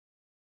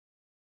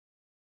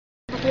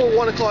before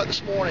 1 o'clock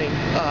this morning,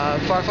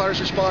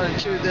 firefighters responded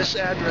to this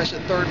address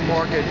at 3rd and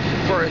Market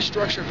for a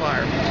structure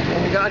fire.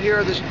 When we got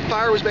here, the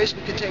fire was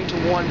basically contained to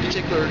one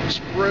particular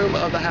room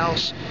of the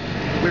house.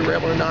 We were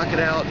able to knock it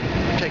out,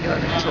 take it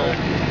under control.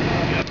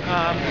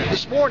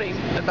 This morning,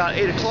 about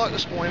 8 o'clock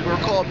this morning, we were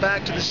called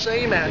back to the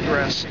same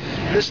address.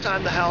 This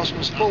time the house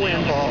was fully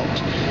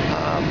involved.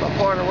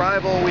 Upon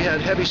arrival, we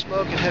had heavy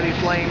smoke and heavy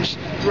flames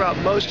throughout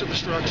most of the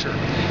structure.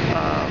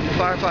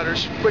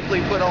 Firefighters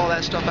quickly put all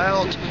that stuff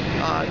out,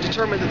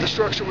 determined that the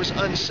structure was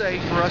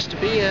unsafe for us to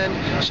be in,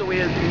 so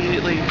we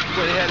immediately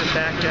went ahead and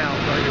backed out.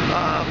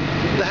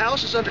 The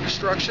house is under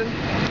construction.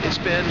 It's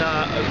been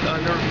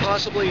under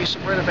possibly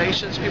some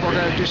renovations. People are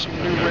going to do some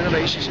new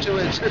renovations to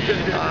it.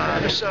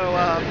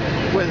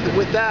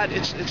 With that,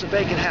 it's a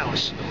vacant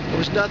house. There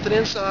was nothing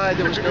inside.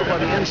 There was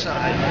nobody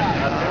inside.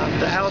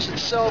 The house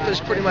itself is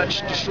pretty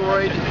much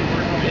destroyed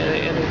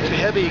and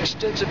heavy,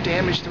 extensive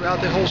damage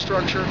throughout the whole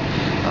structure.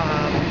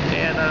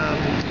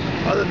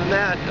 Other than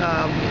that,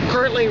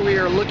 currently we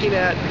are looking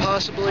at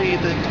possibly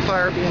the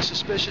fire being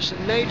suspicious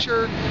in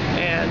nature,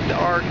 and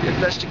our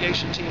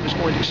investigation team is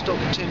going to still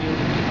continue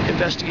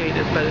investigating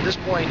it, but at this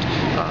point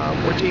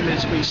we're deeming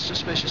it to be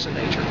suspicious in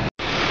nature.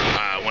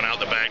 I went out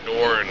the back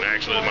door, and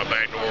actually my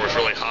back door was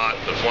really hot.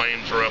 The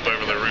flames were up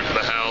over the roof of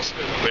the house.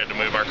 We had to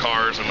move our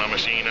cars and my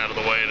machine out of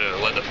the way to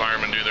let the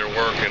firemen do their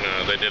work, and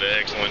they did an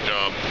excellent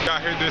job.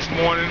 Got here this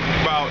morning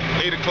about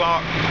 8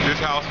 o'clock.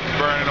 This house was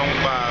burning on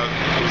fire.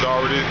 It was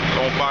already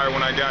on fire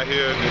when I got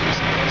here, and it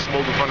was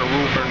smoking from the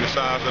roof and the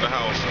sides of the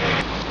house.